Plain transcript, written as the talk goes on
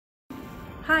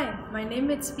Hi, my name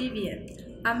is Vivian.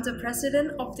 I'm the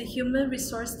president of the Human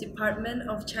Resource Department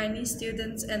of Chinese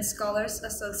Students and Scholars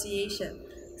Association,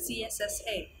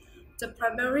 CSSA. The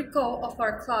primary goal of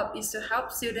our club is to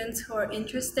help students who are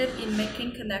interested in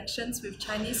making connections with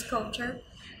Chinese culture,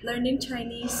 learning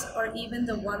Chinese, or even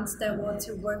the ones that want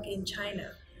to work in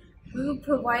China. We will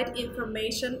provide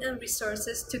information and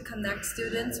resources to connect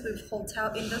students with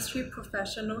hotel industry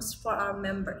professionals for our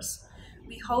members.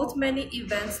 We hold many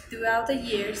events throughout the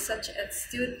year such as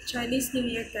Chinese New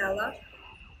Year Gala,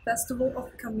 Festival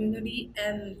of Community,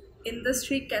 and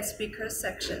industry guest speaker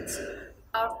sections.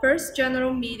 Our first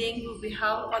general meeting will be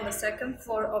held on the second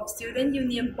floor of Student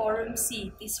Union Ballroom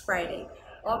C this Friday,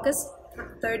 August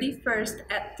 31st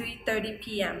at 3:30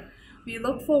 p.m. We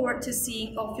look forward to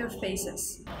seeing all your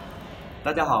faces.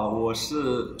 大家好，我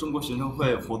是中国学生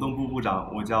会活动部部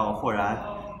长，我叫霍然。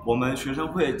我们学生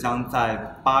会将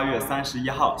在8月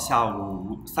31号下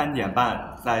午3点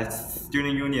半在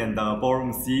Student Union 的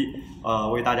Ballroom C，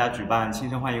为大家举办新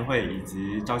生欢迎会以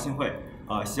及招新会，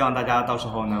希望大家到时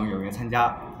候能踊跃参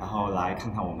加，然后来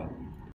看看我们。